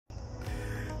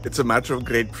it's a matter of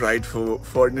great pride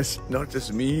for not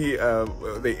just me,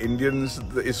 the Indians,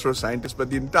 the ISRO scientists, but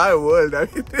the entire world. I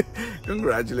mean,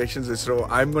 congratulations, ISRO.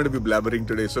 I'm going to be blabbering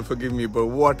today, so forgive me, but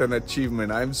what an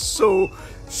achievement. I'm so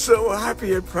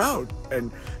happy and proud,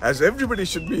 and as everybody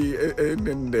should be in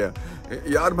India.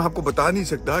 यार मैं आपको बता नहीं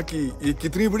सकता कि ये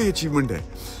कितनी बड़ी अचीवमेंट है.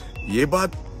 ये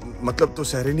बात मतलब तो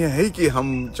सराहनीय है कि हम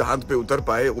चांद पे उतर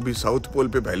पाए, वो भी साउथ पोल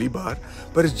पे पहली बार.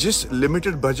 पर जिस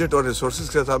लिमिटेड बजट और रिसोर्सेज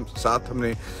के साथ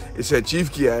हमने इसे अचीव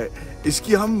किया है,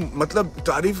 इसकी हम मतलब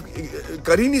तारीफ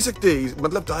कर ही नहीं सकते.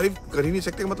 मतलब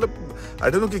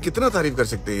आई डोंट नो कि कितना तारीफ कर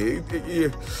सकते हैं. ये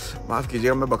माफ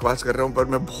कीजिएगा, मैं बकवास कर रहा हूँ, पर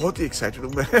मैं बहुत ही एक्साइटेड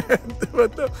हूँ.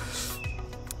 मतलब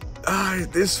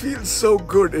this feels so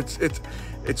good.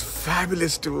 It's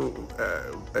fabulous to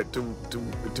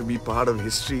be part of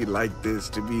history like this,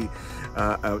 to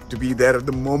be there at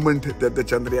the moment that the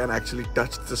Chandrayaan actually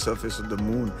touched the surface of the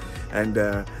moon. And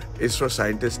ISRO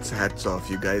scientists, hats off,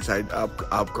 you guys.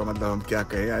 आपका मतलब हम क्या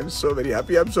कहें. I'm so very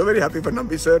happy. I'm so very happy for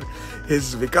Nambi sir.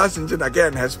 His Vikas engine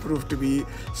again has proved to be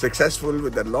successful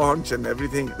with the launch and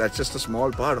everything. That's just a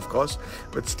small part, of course,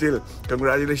 but still,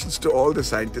 congratulations to all the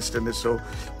scientists in ISRO.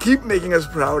 Keep making us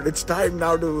proud. It's time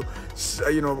now to,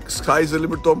 sky is the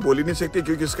limit. तो हम बोल ही नहीं सकते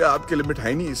क्योंकि इसका आपके limit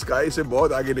है नहीं. स्काई से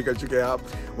बहुत आगे निकल चुके हैं आप.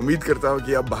 उम्मीद करता हूँ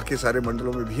कि अब बाकी सारे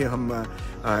मंडलों में भी हम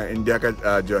इंडिया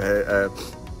का जो है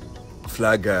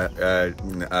फ्लैग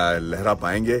लहरा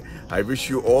पाएंगे. I wish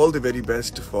you all the very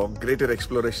best for greater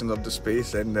exploration of the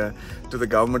space, and to the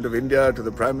government of India, to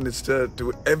the Prime Minister,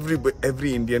 to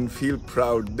every Indian, feel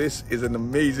proud. This is an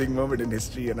amazing moment in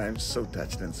history, and I am so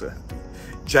touched and so happy.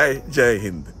 Jai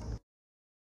Hind.